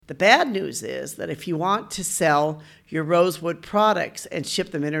The bad news is that if you want to sell your rosewood products and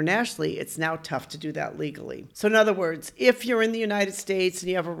ship them internationally, it's now tough to do that legally. So in other words, if you're in the United States and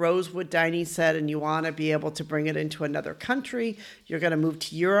you have a rosewood dining set and you want to be able to bring it into another country, you're going to move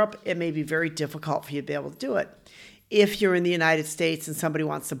to Europe, it may be very difficult for you to be able to do it. If you're in the United States and somebody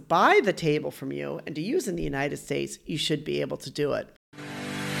wants to buy the table from you and to use in the United States, you should be able to do it.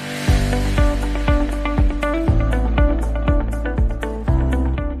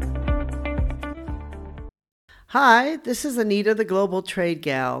 Hi, this is Anita, the Global Trade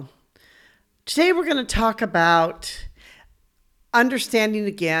Gal. Today we're going to talk about understanding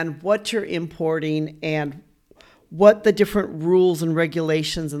again what you're importing and what the different rules and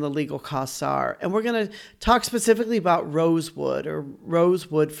regulations and the legal costs are. And we're going to talk specifically about rosewood or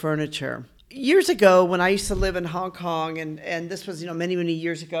rosewood furniture. Years ago, when I used to live in Hong Kong, and this was, many, many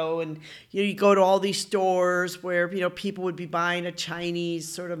years ago, and you go to all these stores where, people would be buying a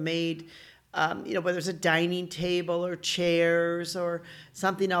Chinese sort of made whether it's a dining table or chairs or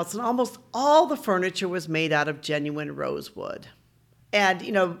something else. And almost all the furniture was made out of genuine rosewood. And,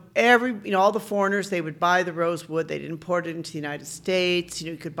 all the foreigners, they would buy the rosewood. They'd import it into the United States.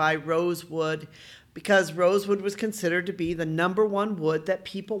 You could buy rosewood because rosewood was considered to be the number one wood that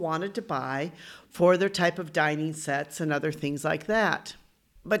people wanted to buy for their type of dining sets and other things like that.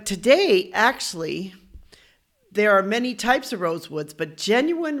 But today, actually, there are many types of rosewoods, but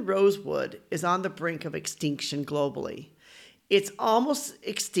genuine rosewood is on the brink of extinction globally. It's almost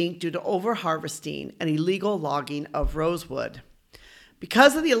extinct due to overharvesting and illegal logging of rosewood.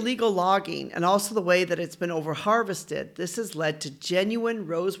 Because of the illegal logging and also the way that it's been overharvested, this has led to genuine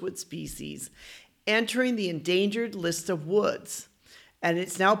rosewood species entering the endangered list of woods. And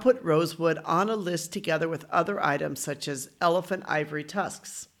it's now put rosewood on a list together with other items such as elephant ivory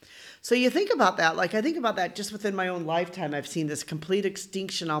tusks. So you think about that, I think about that just within my own lifetime. I've seen this complete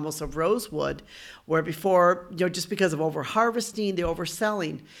extinction almost of rosewood, where before, just because of overharvesting, the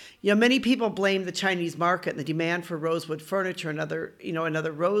overselling, many people blame the Chinese market and the demand for rosewood furniture and other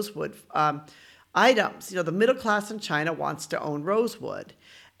rosewood items. The middle class in China wants to own rosewood.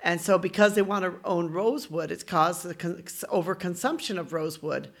 And so because they want to own rosewood, it's caused the overconsumption of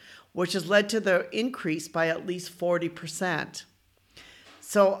rosewood, which has led to the increase by at least 40%.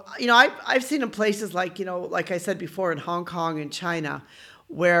 So, I've seen in places like I said before, in Hong Kong and China,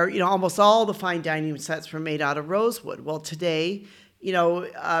 where, almost all the fine dining sets were made out of rosewood. Well, today,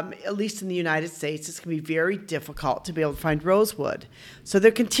 at least in the United States, it's going to be very difficult to be able to find rosewood. So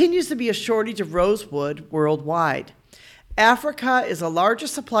there continues to be a shortage of rosewood worldwide. Africa is the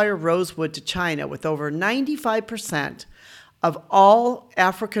largest supplier of rosewood to China, with over 95% of all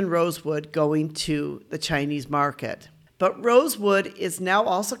African rosewood going to the Chinese market. But rosewood is now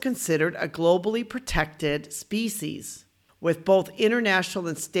also considered a globally protected species, with both international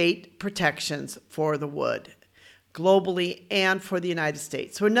and state protections for the wood, globally and for the United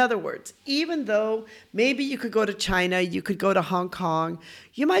States. So in other words, even though maybe you could go to China, you could go to Hong Kong,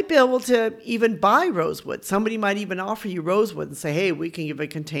 you might be able to even buy rosewood. Somebody might even offer you rosewood and say, hey, we can give a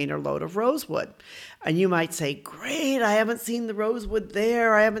container load of rosewood. And you might say, great, I haven't seen the rosewood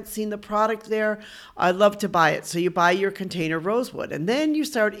there. I haven't seen the product there. I'd love to buy it. So you buy your container of rosewood. And then you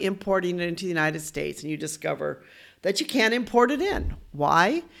start importing it into the United States and you discover that you can't import it in.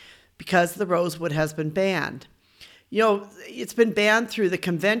 Why? Because the rosewood has been banned. It's been banned through the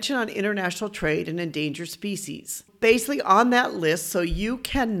Convention on International Trade in Endangered Species. Basically on that list, so you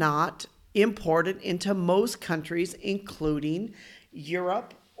cannot import it into most countries, including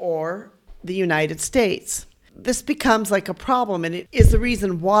Europe or the United States. This becomes like a problem, and it is the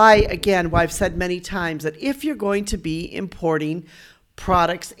reason why, again, why I've said many times that if you're going to be importing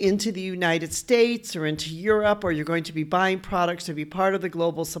products into the United States or into Europe, or you're going to be buying products to be part of the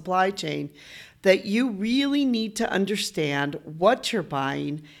global supply chain, that you really need to understand what you're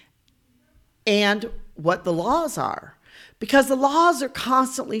buying and what the laws are, because the laws are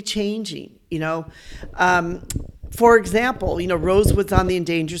constantly changing. For example, rosewood's on the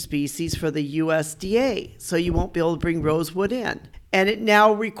endangered species for the USDA, so you won't be able to bring rosewood in. And it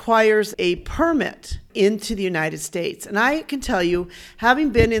now requires a permit into the United States. And I can tell you, having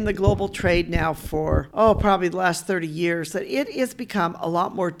been in the global trade now for, probably the last 30 years, that it has become a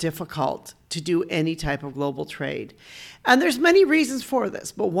lot more difficult to do any type of global trade. And there's many reasons for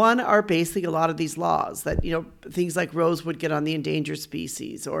this, but one are basically a lot of these laws that, things like rosewood get on the endangered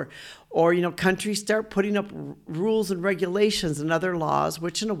species, or countries start putting up rules and regulations and other laws,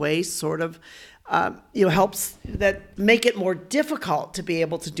 which in a way sort of, helps that make it more difficult to be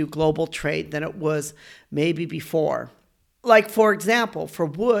able to do global trade than it was maybe before. Like, for example, for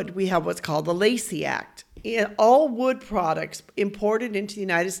wood, we have what's called the Lacey Act. In all wood products imported into the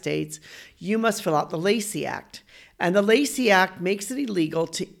United States, you must fill out the Lacey Act. And the Lacey Act makes it illegal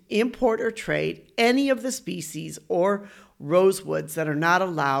to import or trade any of the species or rosewoods that are not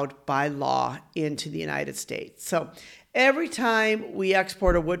allowed by law into the United States. So every time we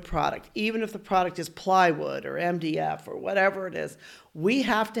export a wood product, even if the product is plywood or MDF or whatever it is, we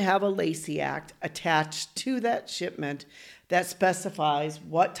have to have a Lacey Act attached to that shipment that specifies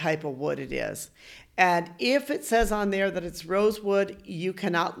what type of wood it is. And if it says on there that it's rosewood, you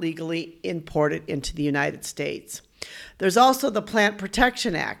cannot legally import it into the United States. There's also the Plant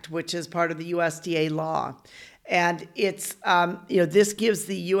Protection Act, which is part of the USDA law. And it's, this gives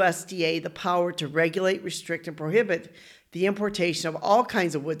the USDA the power to regulate, restrict, and prohibit the importation of all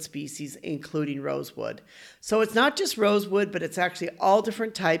kinds of wood species, including rosewood. So it's not just rosewood, but it's actually all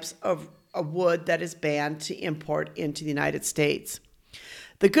different types of wood that is banned to import into the United States.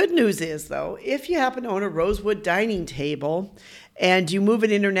 The good news is, though, if you happen to own a rosewood dining table and you move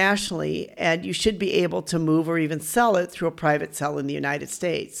it internationally, and you should be able to move or even sell it through a private sale in the United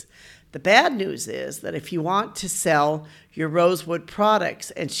States. The bad news is that if you want to sell your rosewood products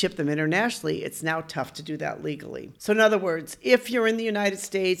and ship them internationally, it's now tough to do that legally. So in other words, if you're in the United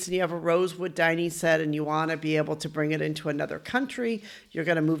States and you have a rosewood dining set and you want to be able to bring it into another country, you're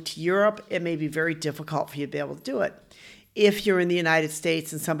going to move to Europe, it may be very difficult for you to be able to do it. If you're in the United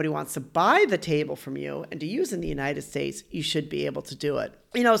States and somebody wants to buy the table from you and to use in the United States, you should be able to do it.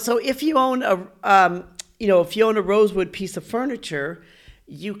 So if you own a rosewood piece of furniture,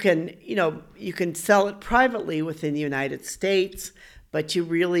 you can sell it privately within the United States, but you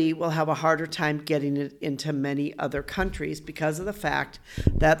really will have a harder time getting it into many other countries because of the fact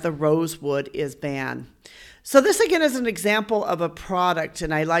that the rosewood is banned. So this again is an example of a product,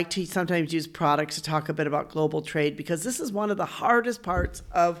 and I like to sometimes use products to talk a bit about global trade because this is one of the hardest parts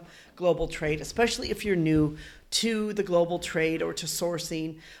of global trade, especially if you're new to the global trade or to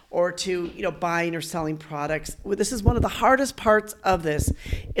sourcing or to buying or selling products. This is one of the hardest parts of this,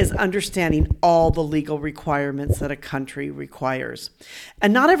 is understanding all the legal requirements that a country requires.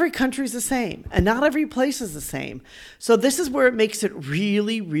 And not every country is the same, and not every place is the same. So this is where it makes it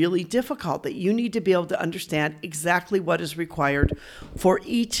really, really difficult, that you need to be able to understand exactly what is required for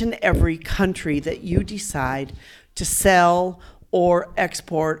each and every country that you decide to sell or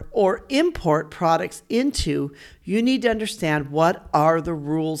export or import products into. You need to understand what are the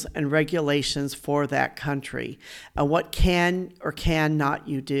rules and regulations for that country and what can or cannot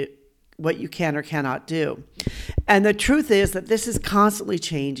you do, what you can or cannot do. And the truth is that this is constantly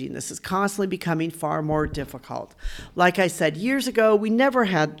changing. This is constantly becoming far more difficult. Like I said, years ago, we never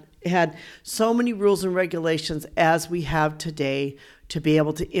had so many rules and regulations as we have today to be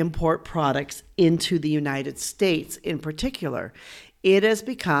able to import products into the United States in particular. It has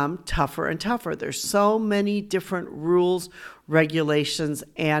become tougher and tougher. There's so many different rules, regulations,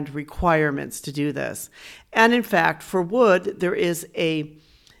 and requirements to do this. And in fact, for wood, there is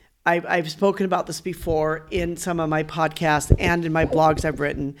I've spoken about this before in some of my podcasts and in my blogs I've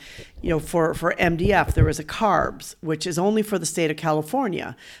written. For MDF, there is a CARBS, which is only for the state of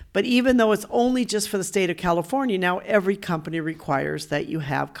California. But even though it's only just for the state of California, now every company requires that you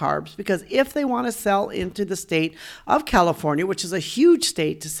have CARBS, because if they want to sell into the state of California, which is a huge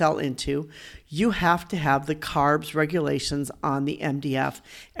state to sell into, you have to have the CARBS regulations on the MDF,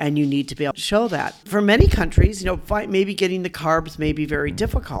 and you need to be able to show that. For many countries, maybe getting the CARBS may be very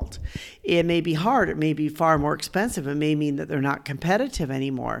difficult. It may be hard. It may be far more expensive. It may mean that they're not competitive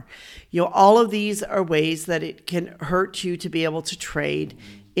anymore. All of these are ways that it can hurt you to be able to trade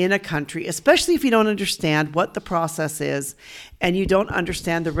in a country, especially if you don't understand what the process is and you don't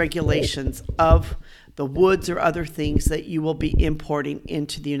understand the regulations of the woods or other things that you will be importing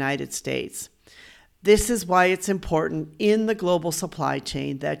into the United States. This is why it's important in the global supply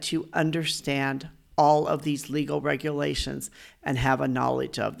chain that you understand all of these legal regulations and have a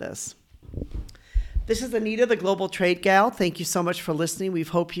knowledge of this. This is Anita, the Global Trade Gal. Thank you so much for listening. We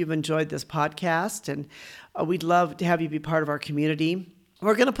hope you've enjoyed this podcast, and we'd love to have you be part of our community.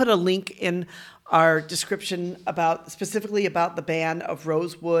 We're going to put a link in our description specifically about the ban of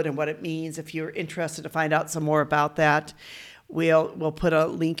rosewood and what it means. If you're interested to find out some more about that, we'll put a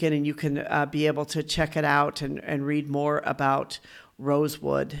link in, and you can be able to check it out and read more about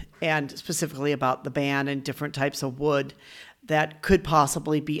rosewood and specifically about the ban and different types of wood that could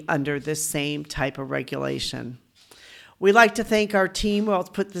possibly be under this same type of regulation. We'd like to thank our team who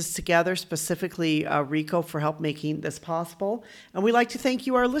helped put this together, specifically Rico, for help making this possible. And we'd like to thank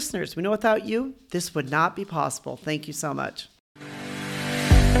you, our listeners. We know without you, this would not be possible. Thank you so much.